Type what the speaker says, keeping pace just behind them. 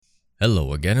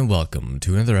Hello again and welcome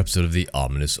to another episode of the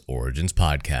Ominous Origins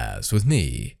podcast with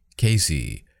me,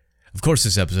 Casey. Of course,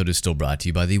 this episode is still brought to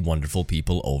you by the wonderful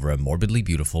people over at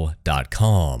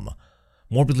morbidlybeautiful.com.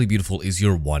 Morbidly Beautiful is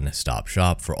your one-stop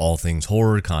shop for all things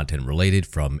horror content related,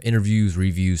 from interviews,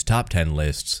 reviews, top 10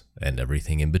 lists, and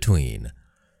everything in between.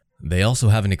 They also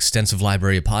have an extensive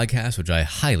library of podcasts, which I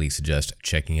highly suggest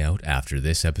checking out after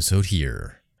this episode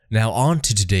here. Now on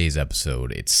to today's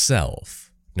episode itself.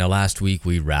 Now last week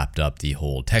we wrapped up the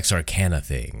whole Texarkana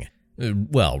thing.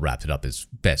 Well, wrapped it up as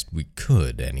best we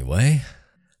could anyway.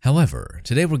 However,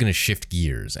 today we're going to shift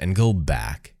gears and go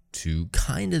back to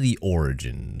kind of the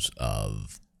origins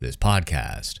of this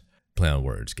podcast. Play on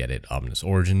words, get it? Ominous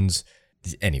Origins.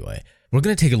 Anyway, we're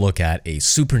going to take a look at a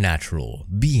supernatural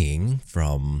being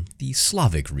from the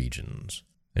Slavic regions.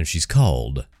 And she's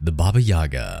called the Baba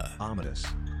Yaga. Ominous.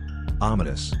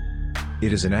 Ominous.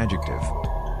 It is an adjective.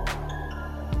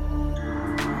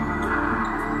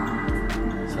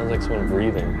 Sounds like someone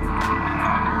breathing.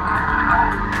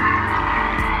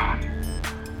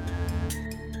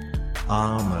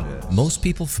 Ominous. Most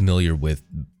people familiar with,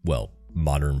 well,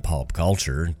 modern pop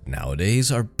culture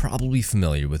nowadays are probably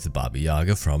familiar with the Baba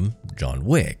Yaga from John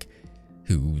Wick,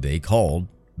 who they called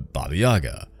Baba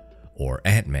Yaga, or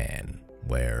Ant-Man,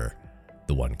 where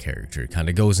the one character kind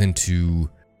of goes into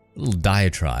a little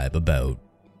diatribe about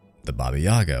the Baba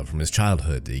Yaga from his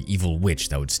childhood, the evil witch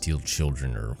that would steal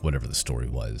children, or whatever the story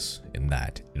was in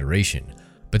that iteration.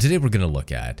 But today we're going to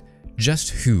look at just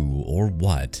who or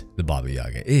what the Baba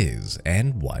Yaga is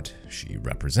and what she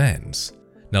represents.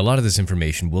 Now, a lot of this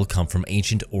information will come from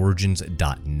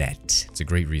ancientorigins.net. It's a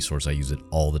great resource. I use it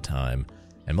all the time,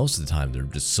 and most of the time they're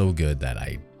just so good that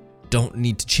I don't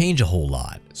need to change a whole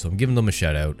lot. So I'm giving them a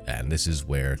shout out, and this is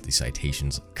where the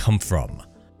citations come from.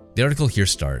 The article here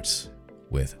starts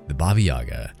with the Baba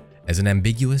Yaga as an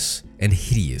ambiguous and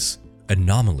hideous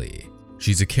anomaly.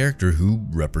 She's a character who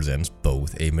represents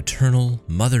both a maternal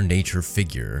Mother Nature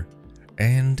figure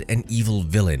and an evil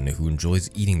villain who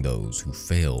enjoys eating those who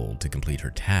fail to complete her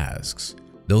tasks.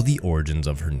 Though the origins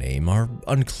of her name are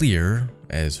unclear,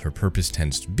 as her purpose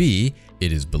tends to be,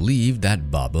 it is believed that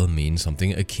Baba means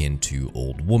something akin to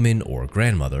old woman or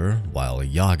grandmother, while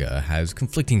Yaga has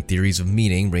conflicting theories of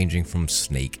meaning ranging from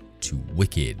snake to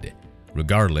wicked.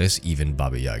 Regardless, even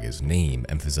Baba Yaga's name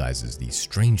emphasizes the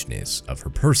strangeness of her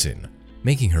person,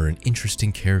 making her an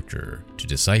interesting character to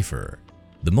decipher.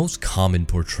 The most common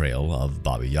portrayal of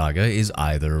Baba Yaga is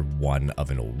either one of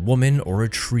an old woman or a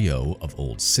trio of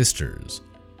old sisters,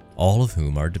 all of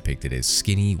whom are depicted as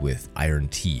skinny with iron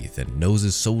teeth and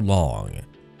noses so long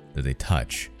that they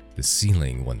touch the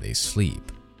ceiling when they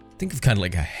sleep. Think of kind of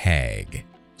like a hag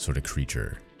sort of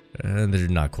creature. They're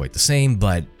not quite the same,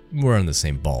 but we're in the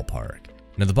same ballpark.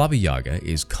 Now, the Baba Yaga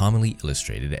is commonly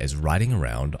illustrated as riding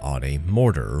around on a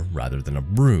mortar rather than a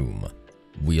broom,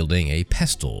 wielding a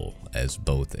pestle as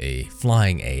both a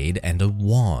flying aid and a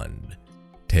wand.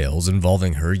 Tales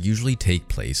involving her usually take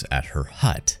place at her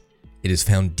hut. It is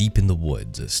found deep in the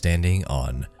woods, standing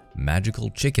on magical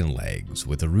chicken legs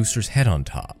with a rooster's head on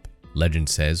top. Legend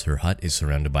says her hut is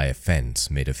surrounded by a fence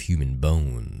made of human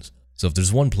bones. So if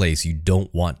there's one place you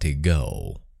don't want to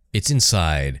go, it's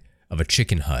inside of a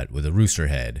chicken hut with a rooster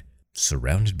head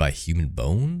surrounded by human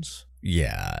bones?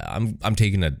 Yeah, I'm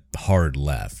taking a hard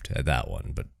left at that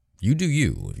one, but you do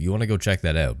you. If you want to go check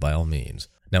that out, by all means.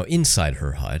 Now, inside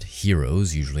her hut,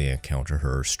 heroes usually encounter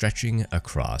her stretching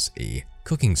across a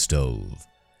cooking stove.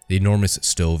 The enormous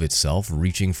stove itself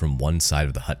reaching from one side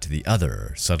of the hut to the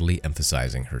other, subtly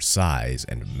emphasizing her size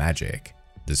and magic.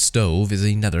 The stove is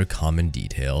another common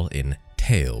detail in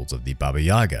tales of the Baba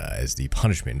Yaga, as the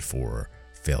punishment for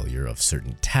failure of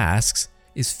certain tasks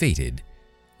is fated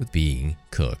with being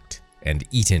cooked and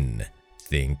eaten.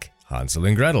 Think Hansel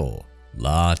and Gretel.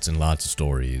 Lots and lots of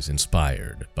stories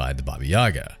inspired by the Baba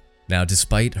Yaga. Now,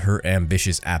 despite her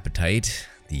ambitious appetite,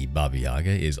 the Baba Yaga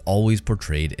is always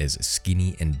portrayed as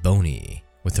skinny and bony,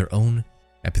 with her own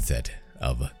epithet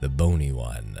of the bony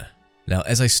one. Now,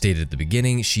 as I stated at the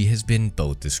beginning, she has been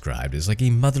both described as like a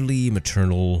motherly,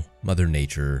 maternal, Mother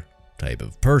Nature type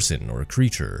of person or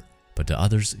creature, but to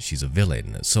others, she's a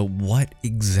villain. So what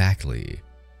exactly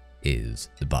is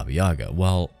the Baba Yaga?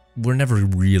 Well, we're never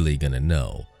really gonna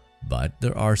know, but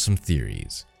there are some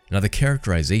theories. Now, the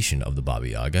characterization of the Baba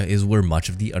Yaga is where much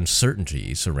of the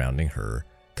uncertainty surrounding her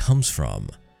comes from.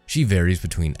 She varies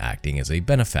between acting as a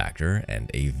benefactor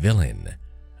and a villain,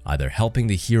 either helping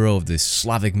the hero of this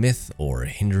Slavic myth or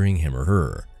hindering him or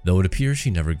her, though it appears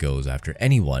she never goes after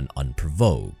anyone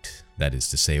unprovoked. That is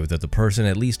to say, without the person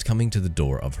at least coming to the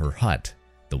door of her hut,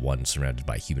 the one surrounded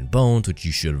by human bones, which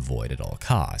you should avoid at all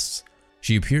costs.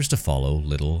 She appears to follow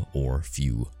little or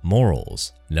few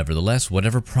morals. Nevertheless,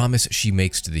 whatever promise she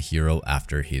makes to the hero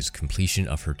after his completion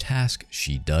of her task,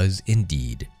 she does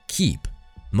indeed keep.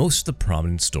 Most of the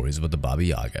prominent stories about the Baba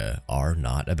Yaga are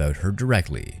not about her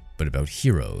directly, but about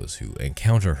heroes who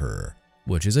encounter her,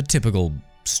 which is a typical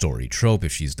story trope.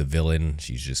 If she's the villain,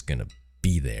 she's just gonna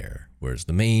be there, whereas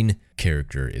the main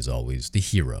character is always the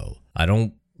hero. I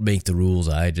don't make the rules,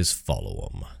 I just follow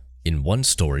them. In one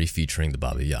story featuring the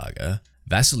Baba Yaga,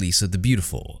 Vasilisa the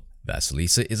Beautiful.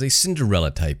 Vasilisa is a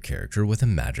Cinderella-type character with a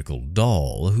magical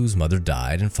doll whose mother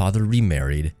died and father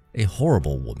remarried a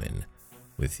horrible woman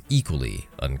with equally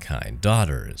unkind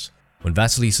daughters. When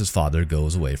Vasilisa's father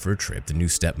goes away for a trip, the new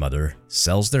stepmother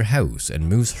sells their house and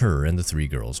moves her and the 3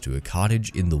 girls to a cottage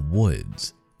in the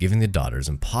woods, giving the daughters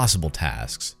impossible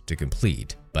tasks to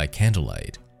complete by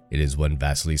candlelight. It is when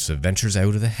Vasilisa ventures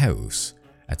out of the house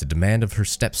at the demand of her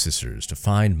stepsisters to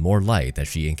find more light that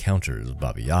she encounters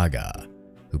Baba Yaga,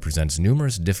 who presents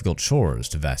numerous difficult chores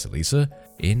to Vasilisa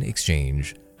in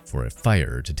exchange for a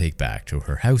fire to take back to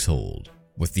her household.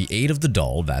 With the aid of the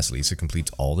doll, Vasilisa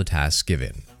completes all the tasks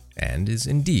given, and is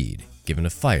indeed given a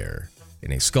fire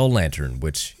in a skull lantern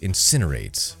which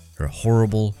incinerates her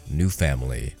horrible new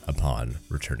family upon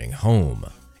returning home.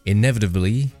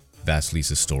 Inevitably,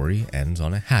 Vasilisa's story ends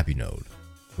on a happy note,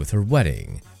 with her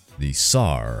wedding the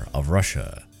Tsar of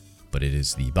Russia, but it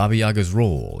is the Baba Yaga's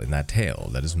role in that tale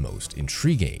that is most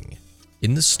intriguing.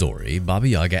 In the story, Baba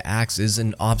Yaga acts as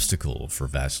an obstacle for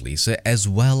Vasilisa as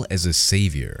well as a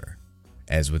savior,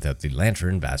 as without the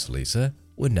lantern, Vasilisa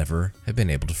would never have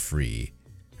been able to free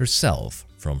herself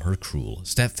from her cruel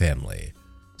stepfamily.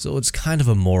 So it's kind of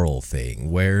a moral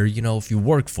thing where, if you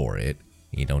work for it,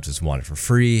 you don't just want it for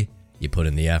free, you put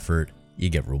in the effort, you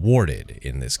get rewarded,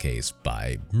 in this case,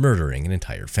 by murdering an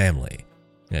entire family.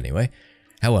 Anyway,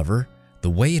 however, the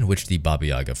way in which the Baba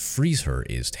Yaga frees her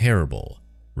is terrible,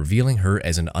 revealing her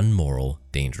as an unmoral,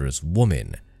 dangerous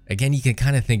woman. Again, you can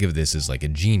kind of think of this as like a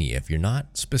genie. If you're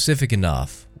not specific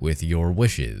enough with your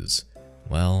wishes,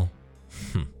 well,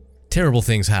 terrible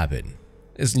things happen,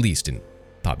 at least in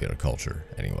popular culture,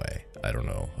 anyway. I don't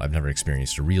know, I've never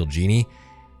experienced a real genie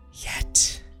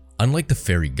yet. Unlike the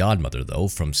fairy godmother, though,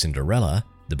 from Cinderella,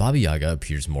 the Baba Yaga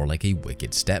appears more like a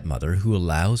wicked stepmother who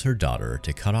allows her daughter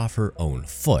to cut off her own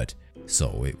foot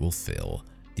so it will fill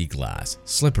the glass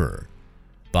slipper.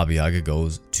 Baba Yaga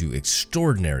goes to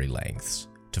extraordinary lengths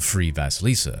to free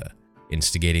Vasilisa,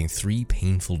 instigating 3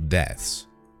 painful deaths,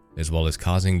 as well as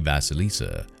causing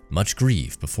Vasilisa much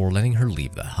grief before letting her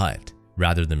leave the hut,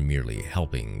 rather than merely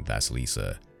helping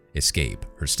Vasilisa escape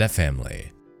her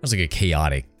stepfamily. That's like a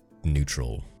chaotic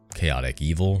neutral. Chaotic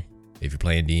evil, if you're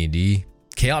playing D&D.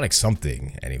 Chaotic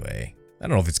something, anyway. I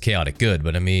don't know if it's chaotic good,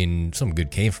 but I mean, some good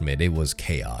came from it. It was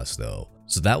chaos, though.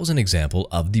 So that was an example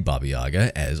of the Baba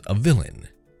Yaga as a villain.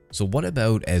 So what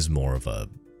about as more of a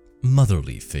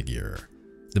motherly figure?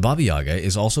 The Baba Yaga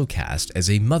is also cast as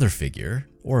a mother figure,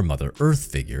 or a Mother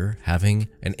Earth figure, having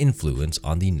an influence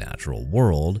on the natural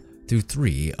world through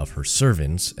 3 of her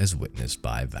servants, as witnessed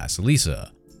by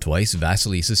Vasilisa. Twice,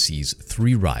 Vasilisa sees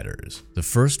 3 riders, the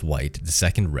first white, the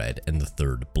second red, and the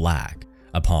third black.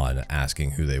 Upon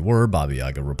asking who they were, Baba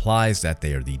Yaga replies that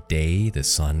they are the day, the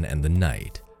sun, and the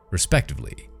night,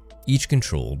 respectively, each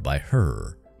controlled by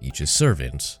her, each a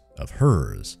servant of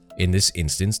hers. In this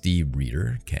instance, the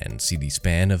reader can see the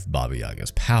span of Baba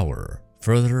Yaga's power,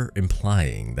 further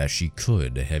implying that she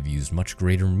could have used much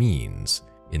greater means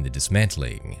in the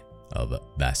dismantling of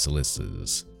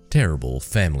Vasilisa's terrible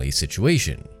family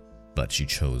situation, but she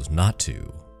chose not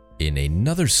to. In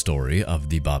another story of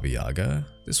the Baba Yaga,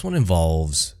 this one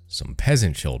involves some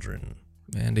peasant children,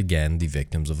 and again the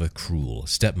victims of a cruel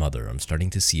stepmother. I'm starting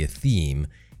to see a theme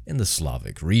in the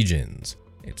Slavic regions.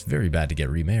 It's very bad to get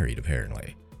remarried,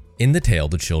 apparently. In the tale,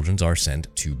 the children are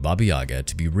sent to Baba Yaga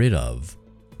to be rid of,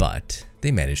 but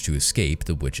they manage to escape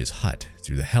the witch's hut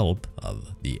through the help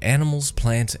of the animals,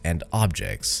 plants, and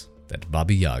objects that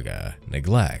Baba Yaga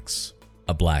neglects.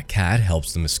 A black cat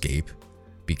helps them escape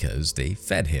because they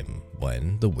fed him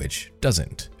when the witch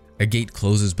doesn't. A gate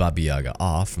closes Baba Yaga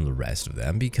off from the rest of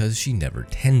them because she never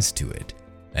tends to it.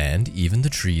 And even the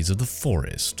trees of the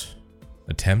forest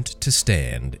attempt to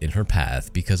stand in her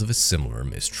path because of a similar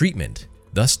mistreatment.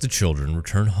 Thus the children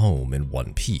return home in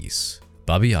one piece,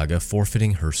 Baba Yaga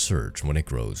forfeiting her search when it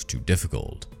grows too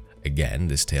difficult. Again,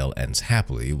 this tale ends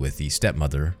happily with the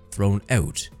stepmother thrown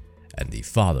out and the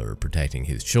father protecting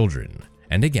his children.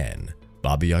 And again,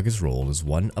 Baba Yaga's role is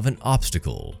one of an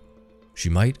obstacle. She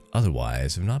might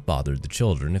otherwise have not bothered the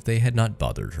children if they had not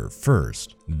bothered her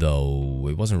first. Though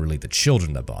it wasn't really the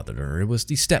children that bothered her, it was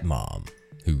the stepmom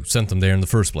who sent them there in the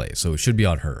first place, so it should be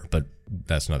on her. But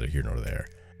that's neither here nor there.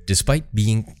 Despite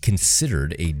being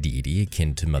considered a deity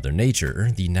akin to Mother Nature,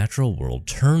 the natural world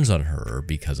turns on her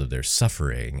because of their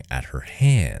suffering at her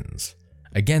hands.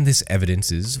 Again, this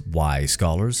evidences why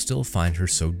scholars still find her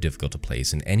so difficult to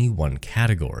place in any one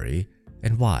category,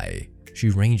 and why she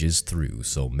ranges through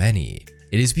so many.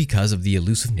 It is because of the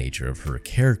elusive nature of her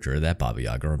character that Baba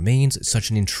Yaga remains such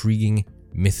an intriguing,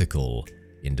 mythical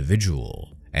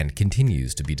individual, and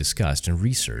continues to be discussed and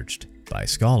researched by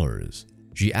scholars.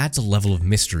 She adds a level of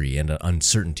mystery and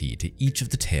uncertainty to each of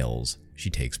the tales she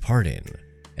takes part in,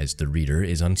 as the reader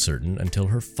is uncertain until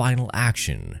her final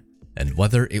action, and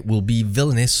whether it will be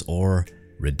villainous or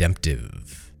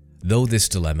redemptive. Though this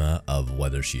dilemma of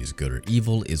whether she is good or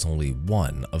evil is only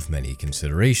one of many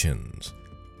considerations,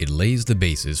 it lays the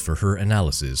basis for her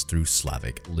analysis through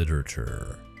Slavic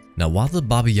literature. Now, while the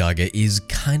Baba Yaga is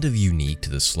kind of unique to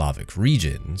the Slavic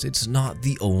regions, it's not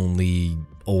the only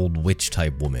old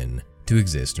witch-type woman to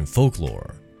exist in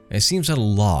folklore. And it seems that a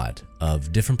lot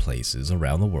of different places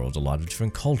around the world, a lot of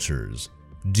different cultures,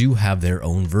 do have their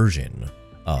own version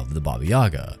of the Baba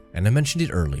Yaga, and I mentioned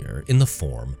it earlier, in the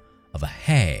form of a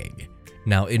hag.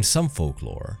 Now, in some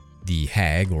folklore, the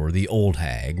hag or the old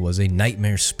hag was a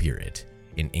nightmare spirit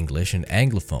in English and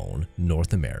Anglophone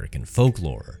North American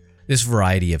folklore. This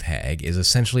variety of hag is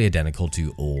essentially identical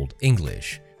to Old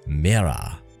English,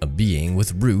 Mera, a being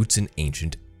with roots in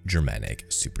ancient Germanic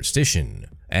superstition,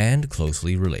 and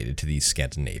closely related to the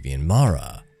Scandinavian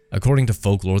Mara. According to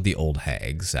folklore, the old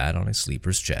hag sat on a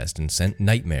sleeper's chest and sent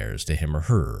nightmares to him or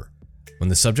her. When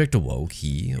the subject awoke,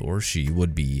 he or she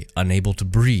would be unable to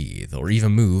breathe or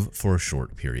even move for a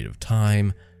short period of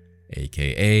time,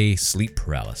 aka sleep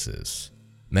paralysis.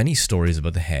 Many stories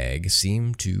about the hag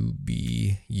seem to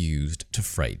be used to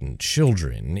frighten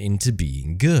children into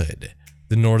being good.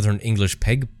 The Northern English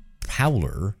Peg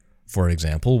Powler, for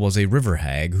example, was a river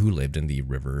hag who lived in the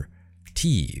River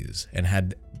Tees and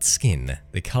had skin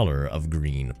the color of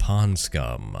green pond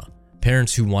scum.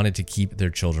 Parents who wanted to keep their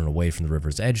children away from the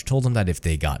river's edge told them that if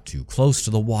they got too close to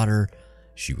the water,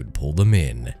 she would pull them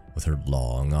in with her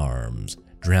long arms,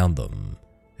 drown them,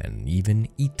 and even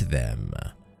eat them.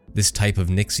 This type of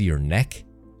nixie or neck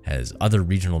has other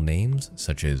regional names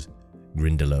such as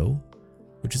Grindelow,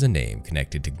 which is a name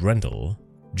connected to Grendel,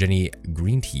 Jenny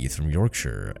Greenteeth from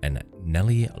Yorkshire, and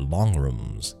Nellie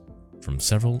Longrooms from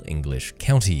several English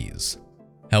counties.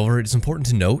 However, it is important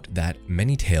to note that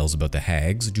many tales about the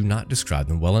hags do not describe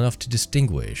them well enough to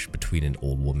distinguish between an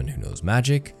old woman who knows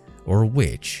magic, or a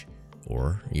witch,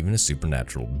 or even a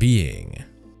supernatural being.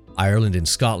 Ireland and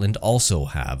Scotland also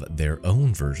have their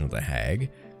own version of the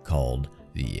hag, called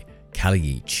the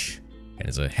Cailleach, and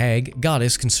is a hag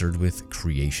goddess concerned with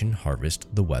creation,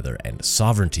 harvest, the weather, and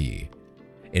sovereignty.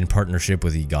 In partnership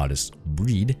with the goddess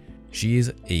Breed, she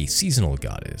is a seasonal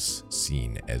goddess,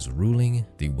 seen as ruling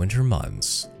the winter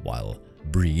months, while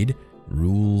Breed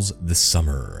rules the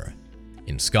summer.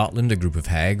 In Scotland, a group of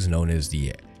hags known as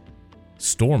the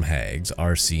Storm Hags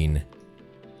are seen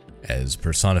as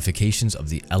personifications of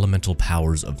the elemental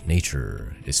powers of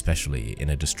nature, especially in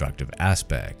a destructive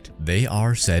aspect. They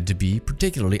are said to be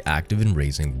particularly active in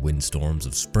raising windstorms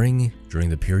of spring during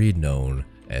the period known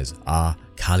as A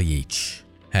Cailleach.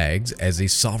 Hags, as a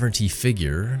sovereignty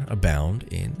figure, abound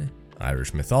in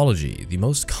Irish mythology. The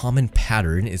most common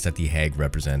pattern is that the hag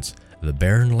represents the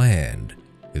barren land,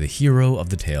 who the hero of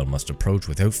the tale must approach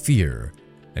without fear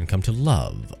and come to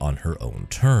love on her own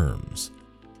terms.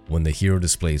 When the hero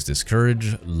displays this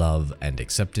courage, love, and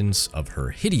acceptance of her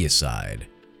hideous side,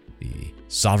 the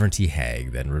sovereignty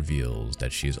hag then reveals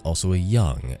that she is also a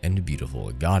young and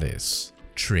beautiful goddess.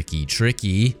 Tricky,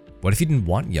 tricky. What if you didn't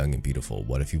want young and beautiful?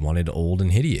 What if you wanted old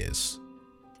and hideous?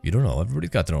 You don't know. Everybody's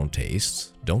got their own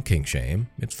tastes. Don't kink shame.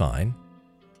 It's fine.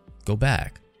 Go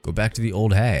back. Go back to the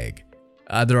old hag.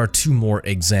 There are two more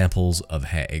examples of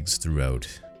hags throughout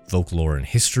folklore and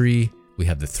history. We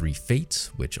have the three fates,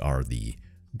 which are the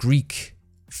Greek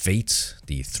fates,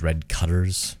 the thread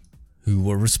cutters, who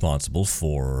were responsible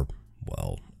for,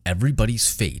 well,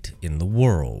 everybody's fate in the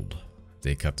world.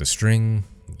 They cut the string,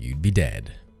 you'd be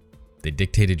dead. They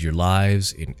dictated your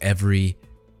lives in every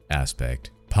aspect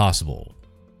possible.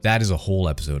 That is a whole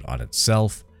episode on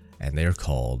itself, and they're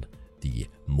called the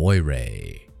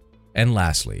Moirae. And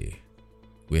lastly,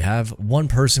 we have one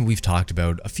person we've talked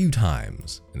about a few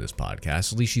times in this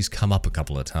podcast, at least she's come up a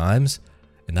couple of times,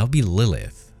 and that would be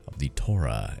Lilith of the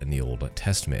Torah in the Old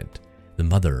Testament, the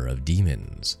mother of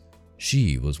demons.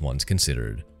 She was once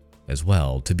considered, as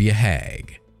well, to be a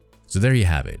hag. So there you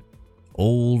have it.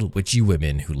 Old witchy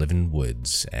women who live in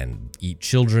woods and eat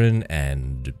children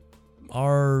and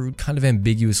are kind of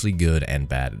ambiguously good and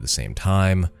bad at the same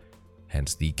time,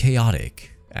 hence the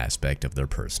chaotic aspect of their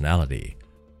personality.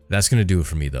 That's going to do it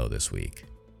for me though this week.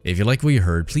 If you like what you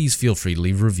heard, please feel free to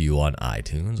leave a review on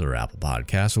iTunes or Apple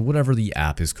Podcasts or whatever the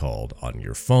app is called on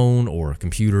your phone or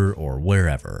computer or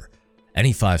wherever.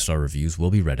 Any 5-star reviews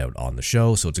will be read out on the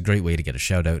show, so it's a great way to get a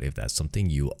shout out if that's something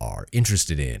you are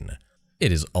interested in.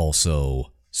 It is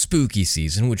also spooky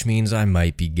season, which means I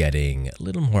might be getting a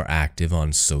little more active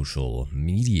on social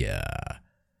media.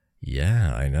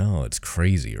 Yeah, I know, it's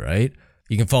crazy, right?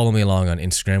 You can follow me along on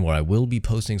Instagram, where I will be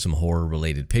posting some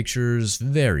horror-related pictures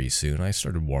very soon. I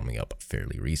started warming up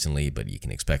fairly recently, but you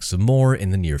can expect some more in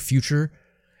the near future.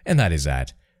 And that is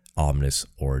at Ominous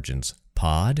Origins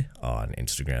Pod on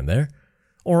Instagram there,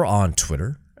 or on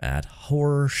Twitter at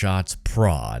Horror Shots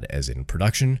Prod, as in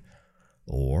production,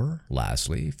 or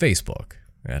lastly, Facebook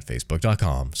at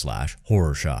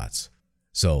facebook.com/horrorshots.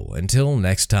 So until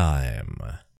next time.